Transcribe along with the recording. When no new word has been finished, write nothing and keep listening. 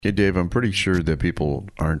Hey, Dave, I'm pretty sure that people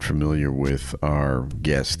aren't familiar with our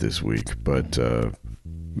guest this week, but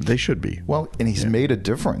they should be. Well, and he's made a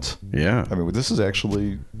difference. Yeah. I mean, this is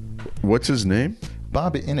actually... What's his name?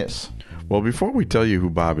 Bob Innes. Well, before we tell you who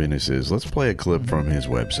Bob Innes is, let's play a clip from his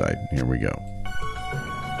website. Here we go.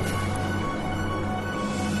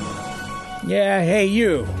 Yeah, hey,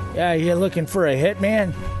 you. You looking for a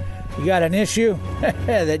hitman? You got an issue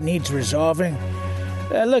that needs resolving?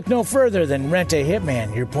 Look no further than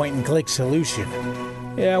Rent-A-Hitman, your point-and-click solution.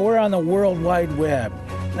 Yeah, we're on the World Wide Web.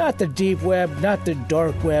 Not the deep web, not the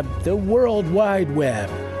dark web, the World Wide Web.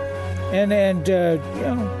 And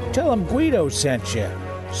tell them Guido sent you.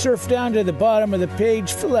 Surf down to the bottom of the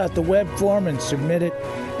page, fill out the web form, and submit it.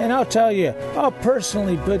 And I'll tell you, I'll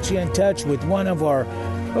personally put you in touch with one of our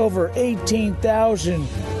over 18,000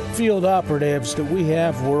 field operatives that we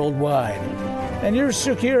have worldwide. And your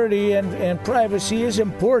security and privacy is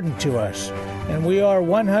important to us. And we are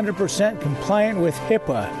 100% compliant with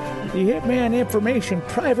HIPAA, the Hitman Information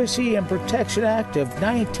Privacy and Protection Act of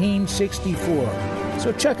 1964.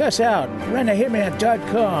 So check us out,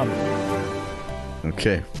 rentahitman.com.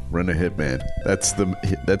 Okay, Rent-A-Hitman.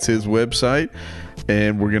 That's his website,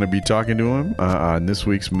 and we're going to be talking to him on this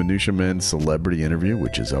week's Minutia Men Celebrity Interview,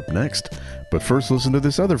 which is up next. But first, listen to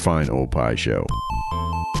this other fine Opie show.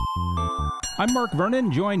 I'm Mark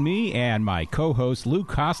Vernon. Join me and my co-host Lou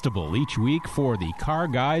Costable each week for the Car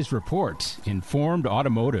Guys Report, Informed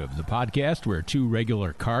Automotive, the podcast where two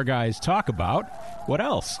regular car guys talk about, what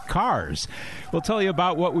else? Cars. We'll tell you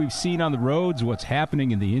about what we've seen on the roads, what's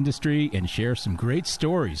happening in the industry, and share some great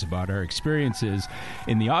stories about our experiences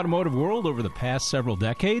in the automotive world over the past several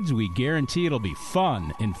decades. We guarantee it'll be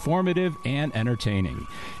fun, informative, and entertaining.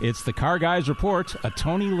 It's the Car Guys Report, a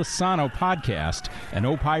Tony Lasano podcast, an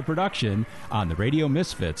Opie production on the Radio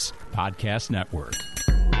Misfits Podcast Network.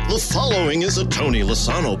 The following is a Tony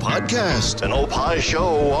Lasano podcast, an Opie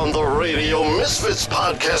show on the Radio Misfits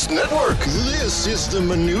Podcast Network. This is the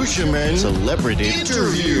Minutia Men Celebrity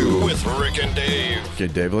Interview with Rick and Dave. Okay,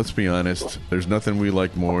 Dave, let's be honest. There's nothing we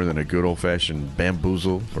like more than a good old-fashioned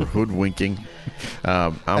bamboozle or hoodwinking.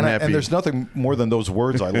 I'm happy. And there's nothing more than those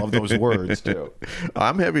words. I love those words, too.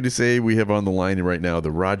 I'm happy to say we have on the line right now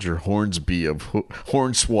the Roger Hornsby of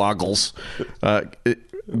Hornswoggles.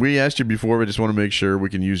 We asked you before, but I just want to make sure we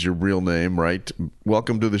can use your real name, right?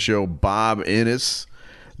 Welcome to the show, Bob Innes,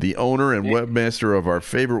 the owner and webmaster of our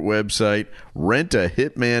favorite website,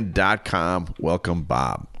 Rent-A-Hitman.com. Welcome,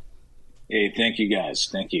 Bob. Hey, thank you, guys.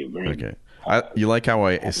 Thank you. Very okay. You like how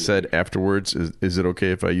I said afterwards, is it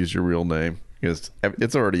okay if I use your real name? Because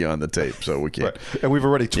it's already on the tape, so we can't. Right. And we've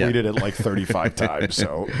already tweeted it like 35 times.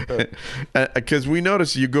 So, because we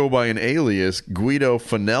noticed you go by an alias, Guido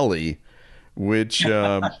Finelli, which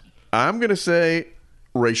I'm going to say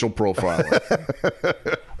racial profiling.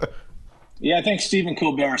 Yeah, I think Stephen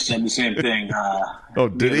Colbert said the same thing.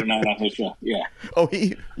 Did he? Night on his show. Yeah. Oh,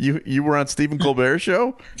 you were on Stephen Colbert's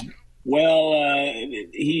show? Well,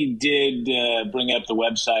 he did bring up the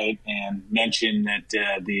website and mention that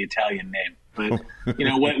the Italian name. But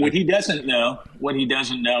what he doesn't know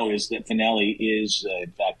is that Finelli is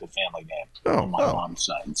in fact a family name on my mom's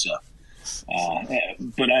side. So.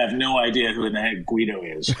 But I have no idea who the heck Guido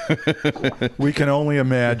is. We can only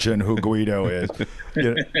imagine who Guido is.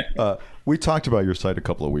 We talked about your site a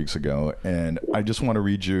couple of weeks ago, and I just want to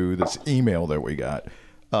read you this email that we got.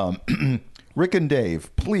 Rick and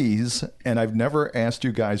Dave, please, and I've never asked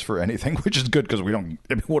you guys for anything, which is good because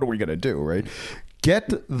what are we going to do, right?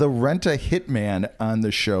 Get the Rent-A-Hitman on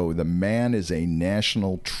the show. The man is a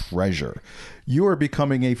national treasure. You are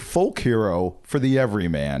becoming a folk hero for the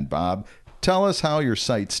everyman, Bob. Tell us how your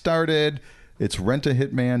site started. It's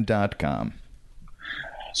rentahitman.com.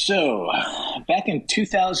 So, back in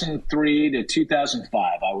 2003 to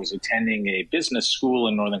 2005, I was attending a business school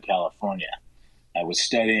in Northern California. I was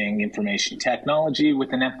studying information technology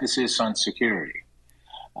with an emphasis on security.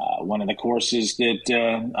 One of the courses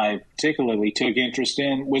that I particularly took interest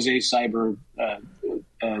in was a cyber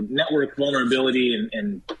network vulnerability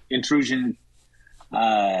and intrusion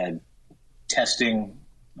testing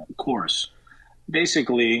course.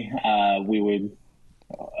 Basically, we would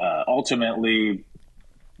ultimately,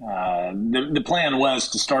 the plan was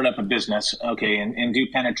to start up a business, and do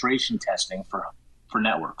penetration testing for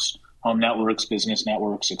networks, home networks, business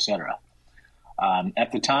networks, etc.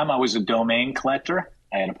 At the time, I was a domain collector.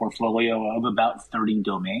 I had a portfolio of about 30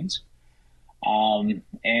 domains. And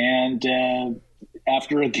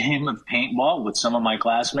after a game of paintball with some of my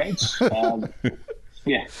classmates,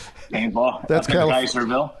 paintball. That's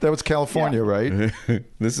Kaiserville. That was California, right?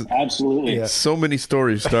 This is absolutely. Yeah. So many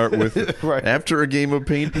stories start with right. After a game of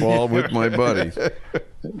paintball with my buddies.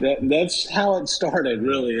 That's how it started,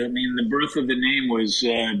 really. I mean, the birth of the name was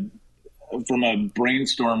from a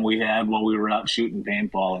brainstorm we had while we were out shooting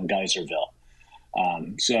paintball in Geyserville.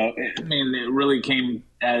 It really came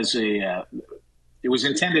as it was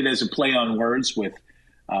intended as a play on words with,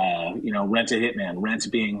 Rent-A-Hitman,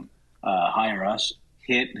 rent being hire us,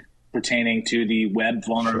 hit pertaining to the web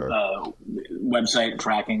website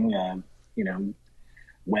tracking,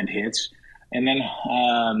 web hits. And then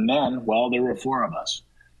men, well, there were 4 of us.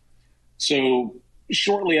 So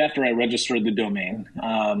shortly after I registered the domain,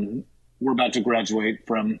 we're about to graduate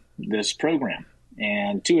from this program.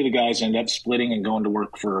 And 2 of the guys end up splitting and going to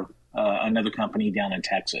work for another company down in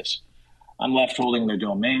Texas. I'm left holding the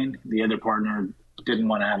domain. The other partner didn't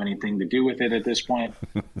want to have anything to do with it at this point,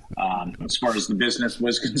 as far as the business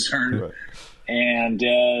was concerned. Right.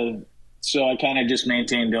 And so I kind of just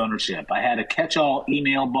maintained ownership. I had a catch-all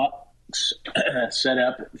email box set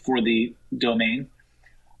up for the domain.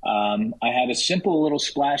 I had a simple little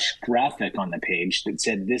splash graphic on the page that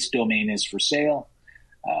said, "This domain is for sale.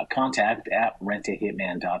 Contact at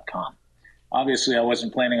rentahitman.com." Obviously, I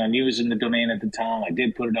wasn't planning on using the domain at the time. I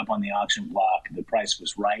did put it up on the auction block. The price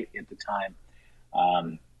was right at the time.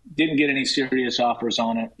 Didn't get any serious offers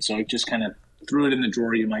on it, so I just kind of threw it in the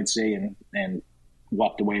drawer, you might say, and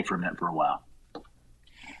walked away from it for a while.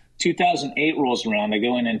 2008 rolls around. I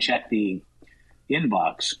go in and check the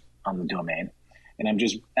inbox on the domain, and I'm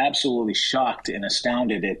just absolutely shocked and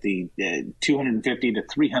astounded at the 250 to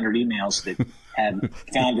 300 emails that had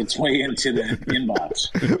found its way into the inbox.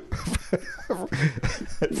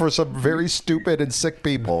 For some very stupid and sick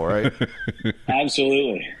people, right?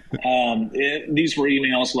 Absolutely. These were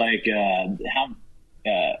emails like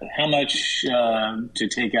how much to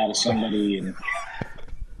take out of somebody, and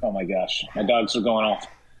oh my gosh, my dogs are going off.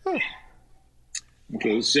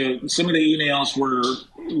 Okay, so some of the emails were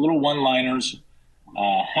little one-liners.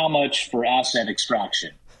 How much for asset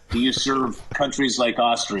extraction? Do you serve countries like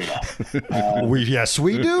Austria? Yes,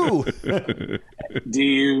 we do. Do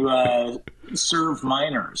you serve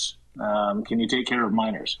minors? Can you take care of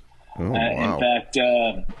minors? Oh, wow. In fact,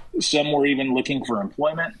 some were even looking for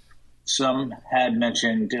employment. Some had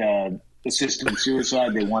mentioned assisted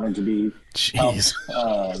suicide. They wanted to be helped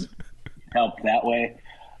that way.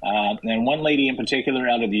 And one lady in particular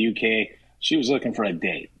out of the UK, she was looking for a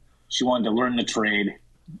date. She wanted to learn the trade,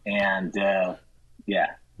 and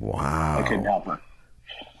wow, I couldn't help her.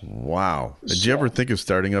 Wow. Did you ever think of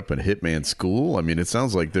starting up a Hitman school? I mean, it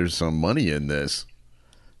sounds like there's some money in this.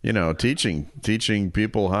 Teaching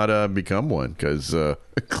people how to become one, because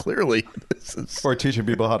clearly this is... Or teaching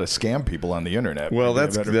people how to scam people on the internet. Well,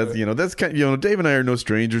 that's kind of, Dave and I are no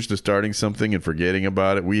strangers to starting something and forgetting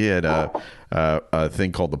about it. We had a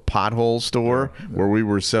thing called the Pothole Store, where we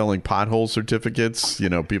were selling pothole certificates.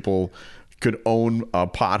 People could own a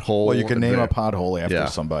pothole. Well, you can name a pothole after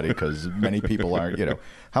somebody, because many people aren't,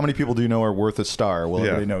 how many people do you know are worth a star? Well,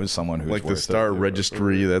 everybody knows someone who's like worth the star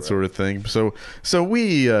registry, that sort of thing. So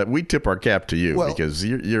we tip our cap to you, because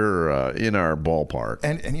you're in our ballpark.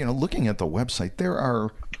 And looking at the website, there are,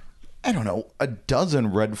 I don't know, a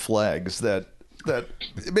dozen red flags that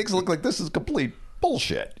it makes it look like this is complete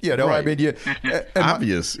bullshit. Right. I mean,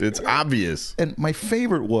 obvious. It's obvious. And my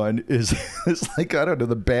favorite one is like, I don't know,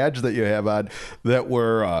 the badge that you have on that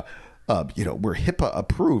we're HIPAA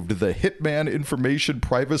approved, the Hitman Information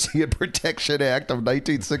Privacy and Protection Act of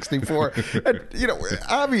 1964. And,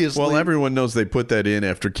 obviously. Well, everyone knows they put that in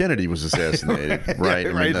after Kennedy was assassinated,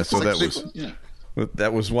 right? Right. So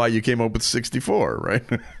that was why you came up with 64, right?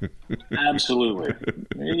 Absolutely.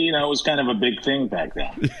 It was kind of a big thing back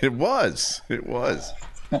then. It was.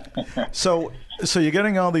 So you're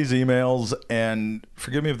getting all these emails, and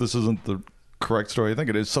forgive me if this isn't the correct story. I think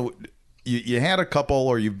it is. So you had a couple,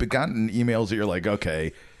 or you've gotten emails that you're like,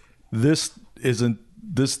 okay, this isn't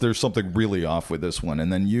this. There's something really off with this one,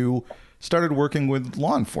 and then you started working with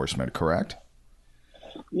law enforcement, correct?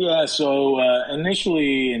 Yeah. So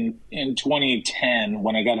initially in 2010,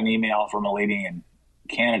 when I got an email from a lady in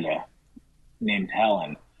Canada named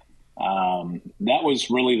Helen, that was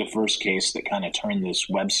really the first case that kind of turned this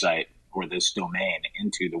website, or this domain,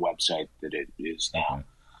 into the website that it is now.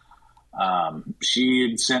 She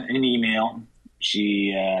had sent an email.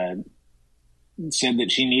 She said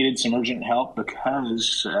that she needed some urgent help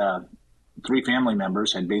because 3 family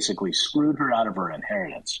members had basically screwed her out of her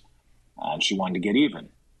inheritance. And she wanted to get even.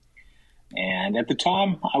 And at the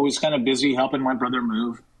time, I was kind of busy helping my brother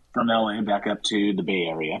move from LA back up to the Bay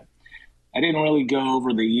Area. I didn't really go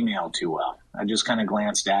over the email too well. I just kind of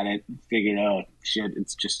glanced at it, figured, oh, shit,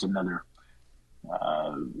 it's just another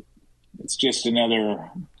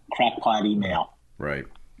crackpot email. Right.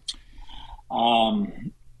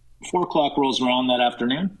 4 o'clock rolls around that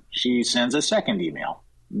afternoon. She sends a second email.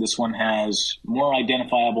 This one has more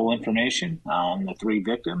identifiable information on the 3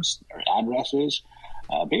 victims, their addresses,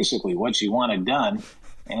 basically what she wanted done.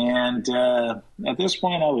 And at this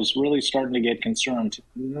point, I was really starting to get concerned,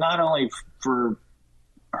 not only for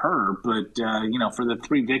her, but for the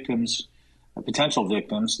 3 victims, potential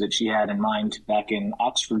victims that she had in mind back in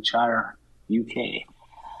Oxfordshire, UK.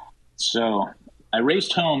 So I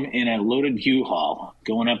raced home in a loaded U-Haul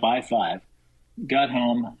going up I-5, got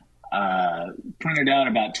home, printed out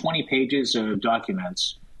about 20 pages of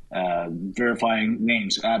documents verifying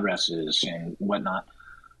names, addresses, and whatnot.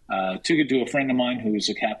 Took it to a friend of mine who's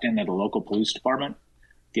a captain at a local police department,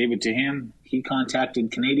 gave it to him. He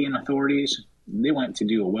contacted Canadian authorities. They went to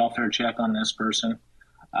do a welfare check on this person.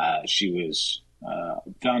 She was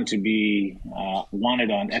found to be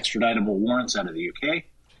wanted on extraditable warrants out of the UK.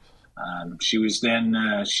 She was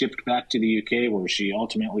then shipped back to the UK, where she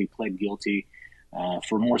ultimately pled guilty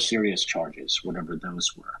for more serious charges, whatever those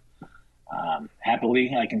were.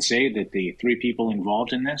 Happily, I can say that the 3 people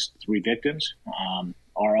involved in this, 3 victims,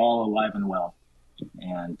 are all alive and well,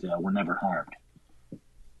 and were never harmed.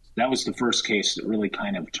 That was the first case that really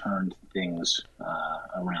kind of turned things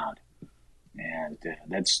around. And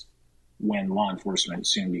that's when law enforcement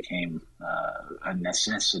soon became a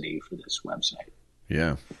necessity for this website.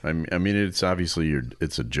 Yeah, I mean, it's obviously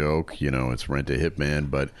it's a joke, it's Rent-A-Hitman,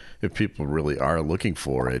 but if people really are looking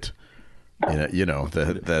for it,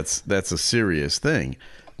 that's a serious thing.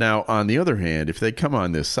 Now, on the other hand, if they come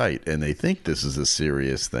on this site and they think this is a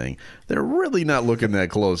serious thing, they're really not looking that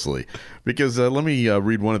closely. Because let me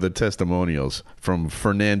read one of the testimonials from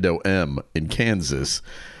Fernando M. in Kansas.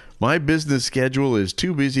 My business schedule is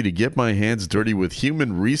too busy to get my hands dirty with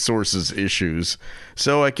human resources issues,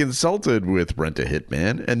 so I consulted with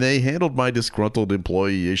Rent-A-Hitman, and they handled my disgruntled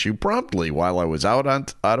employee issue promptly while I was out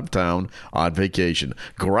of town on vacation.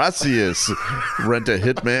 Gracias,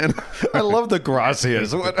 Rent-A-Hitman. I love the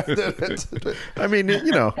gracias. I mean,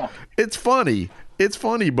 it's funny. It's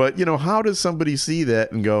funny, but, how does somebody see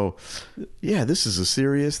that and go, yeah, this is a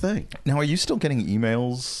serious thing? Now, are you still getting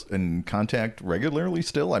emails and contact regularly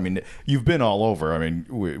still? I mean, you've been all over. I mean,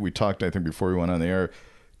 we talked, I think, before we went on the air.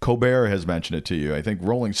 Colbert has mentioned it to you. I think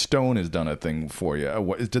Rolling Stone has done a thing for you.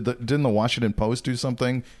 Didn't the Washington Post do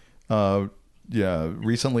something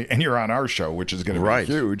recently? And you're on our show, which is going to be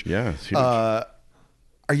huge. Yeah, it's huge.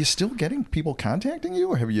 Are you still getting people contacting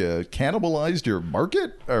you? Have you cannibalized your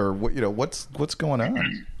market, or what's going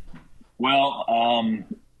on? Well,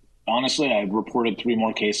 honestly, I reported 3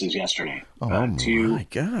 more cases yesterday. Oh my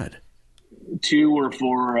God! 2 were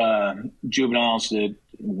for juveniles that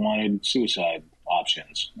wanted suicide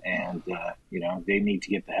options, and they need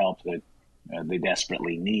to get the help that they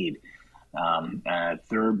desperately need.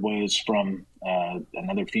 Third was from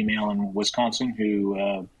another female in Wisconsin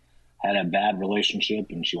who had a bad relationship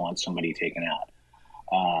and she wants somebody taken out.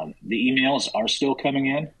 The emails are still coming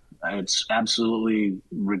in. It's absolutely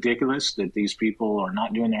ridiculous that these people are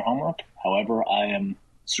not doing their homework. However, I am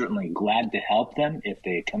certainly glad to help them if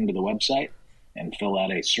they come to the website and fill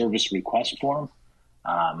out a service request form.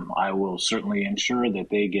 I will certainly ensure that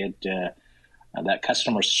they get that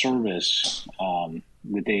customer service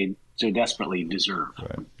that they so desperately deserve.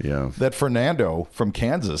 Right. Yeah. That Fernando from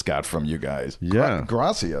Kansas got from you guys. Yeah.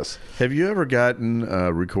 Gracias. Have you ever gotten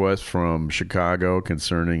a request from Chicago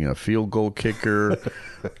concerning a field goal kicker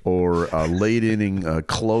or a late inning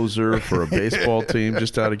closer for a baseball team,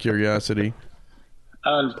 just out of curiosity?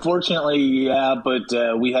 Unfortunately, yeah, but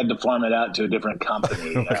we had to farm it out to a different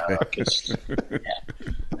company.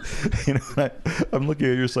 I'm looking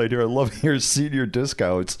at your site here. I love your senior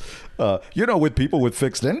discounts. With people with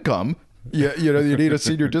fixed income, you need a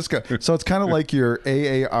senior discount. So it's kind of like your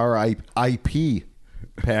AARIP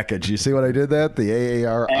package. You see what I did that? The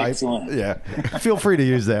AARIP. Excellent. Yeah. Feel free to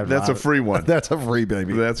use that. That's Bob. a free one. That's a free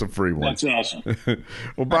baby. That's a free one. That's awesome.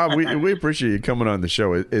 Well, Bob, we appreciate you coming on the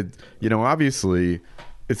show. Obviously,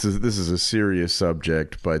 this is a serious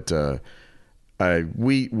subject, but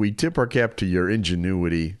we tip our cap to your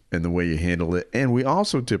ingenuity and the way you handle it, and we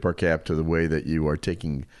also tip our cap to the way that you are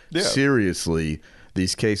taking seriously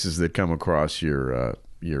these cases that come across your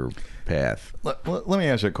path. Let me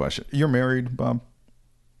ask you a question. You're married, Bob?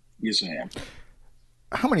 Yes, I am.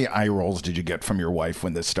 How many eye rolls did you get from your wife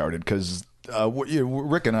when this started? Because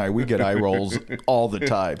Rick and I, we get eye rolls all the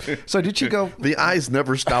time. So did she go? The eyes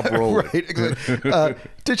never stop rolling. Right. Exactly.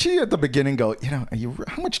 Did she at the beginning go,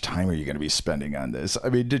 how much time are you going to be spending on this? I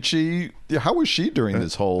mean, how was she during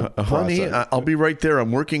this whole honey, process? I'll be right there.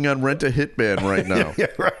 I'm working on Rent-A-Hitman right now. Yeah,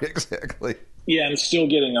 right. Exactly. Yeah, I'm still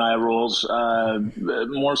getting eye rolls,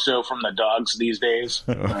 more so from the dogs these days.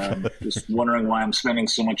 Just wondering why I'm spending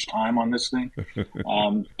so much time on this thing.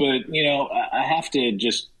 But, I have to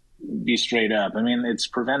just be straight up. I mean, it's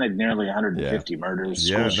prevented nearly 150 murders,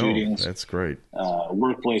 school shootings. That's great.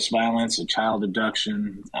 Workplace violence, a child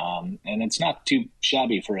abduction. And it's not too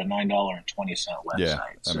shabby for a $9.20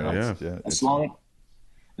 website. Yeah.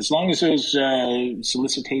 As long as those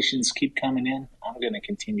solicitations keep coming in, I'm going to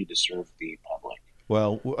continue to serve the public.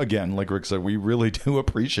 Well, again, like Rick said, we really do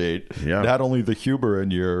appreciate not only the humor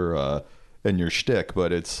in your shtick,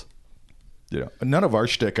 but it's none of our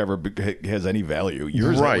shtick ever has any value.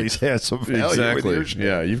 Yours at least has some value. Exactly.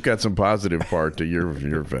 Yeah, you've got some positive part to your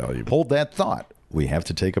value. Hold that thought. We have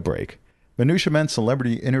to take a break. Minutia Men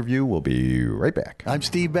Celebrity Interview will be right back. I'm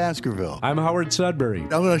Steve Baskerville. I'm Howard Sudbury. I'm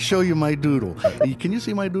going to show you my doodle. Can you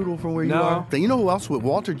see my doodle from where you are? You know who else would?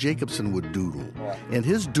 Walter Jacobson would doodle. And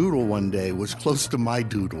his doodle one day was close to my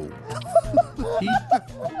doodle.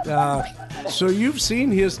 So you've seen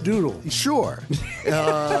his doodle? Sure.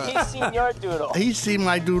 He's seen your doodle. He's seen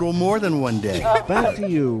my doodle more than one day. Back to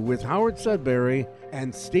you with Howard Sudbury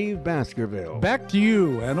and Steve Baskerville. Back to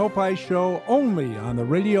you, an Opie show only on the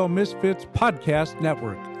Radio Misfits Podcast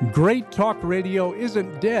Network. Great talk radio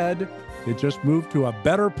isn't dead. It just moved to a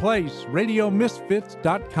better place.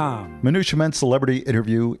 RadioMisfits.com. Minutia Men Celebrity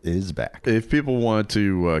Interview is back. If people want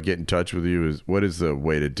to get in touch with you, what is the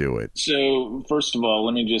way to do it? So, first of all,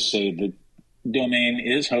 let me just say the domain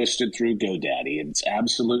is hosted through GoDaddy. It's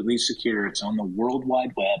absolutely secure. It's on the World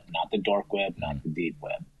Wide Web, not the dark web, not the deep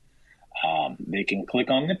web. They can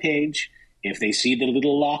click on the page. If they see the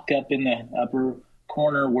little lock up in the upper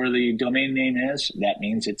corner where the domain name is, that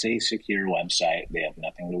means it's a secure website. They have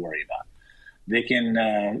nothing to worry about. They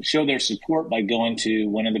can show their support by going to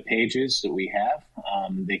one of the pages that we have.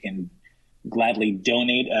 They can gladly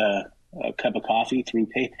donate a cup of coffee through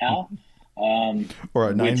PayPal. Or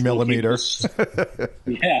a 9mm.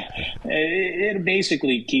 It'll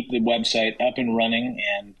basically keep the website up and running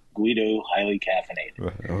and Guido highly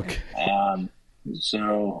caffeinated. Okay.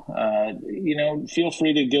 Feel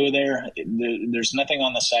free to go there. There's nothing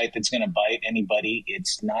on the site that's going to bite anybody.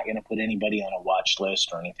 It's not going to put anybody on a watch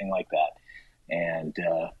list or anything like that. And,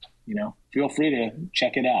 feel free to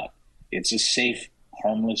check it out. It's a safe,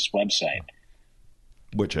 harmless website.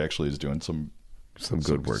 Which actually is doing some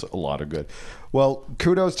good work. A lot of good. Well,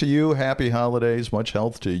 kudos to you. Happy holidays. Much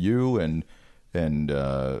health to you and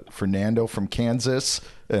Fernando from Kansas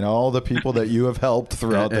and all the people that you have helped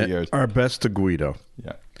throughout the years. Our best to Guido.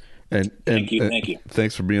 Yeah. And thank you.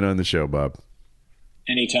 Thanks for being on the show, Bob.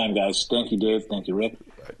 Anytime, guys. Thank you, Dave. Thank you, Rick.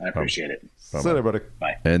 I appreciate it. See you, everybody.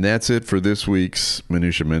 Bye. And that's it for this week's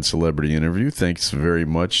Minutia Men Celebrity Interview. Thanks very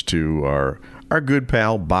much to our good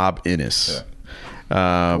pal, Bob Innes.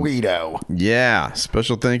 Guido. Yeah.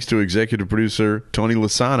 Special thanks to executive producer Tony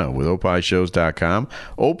Lasano with opishows.com.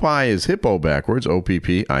 Opie is hippo backwards,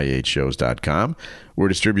 OPPIH shows.com. We're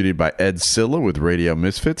distributed by Ed Silla with Radio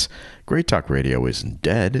Misfits. Great Talk Radio isn't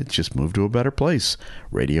dead. It's just moved to a better place.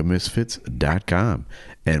 RadioMisfits.com.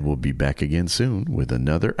 And we'll be back again soon with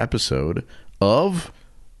another episode of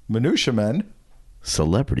Minutia Men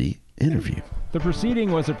Celebrity Interview. The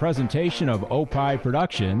proceeding was a presentation of Opie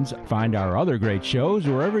Productions. Find our other great shows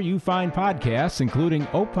wherever you find podcasts, including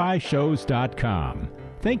opishows.com.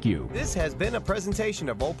 Thank you. This has been a presentation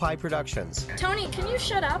of Opie Productions. Tony, can you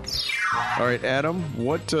shut up? All right, Adam,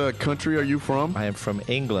 what country are you from? I am from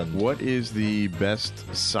England. What is the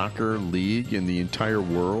best soccer league in the entire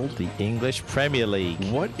world? The English Premier League.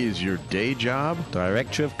 What is your day job?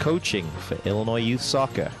 Director of Coaching for Illinois Youth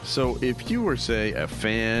Soccer. So if you were, say, a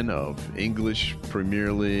fan of English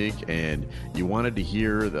Premier League and you wanted to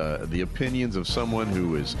hear the opinions of someone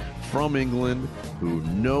who is from England, who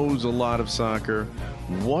knows a lot of soccer,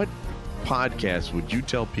 what podcast would you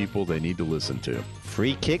tell people they need to listen to?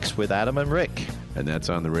 Free Kicks with Adam and Rick. And that's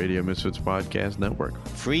on the Radio Misfits Podcast Network.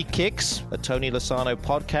 Free Kicks, a Tony Lasano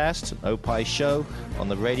podcast, an Opie show on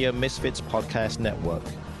the Radio Misfits Podcast Network.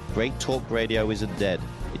 Great talk radio isn't dead.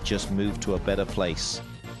 It just moved to a better place.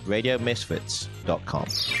 RadioMisfits.com.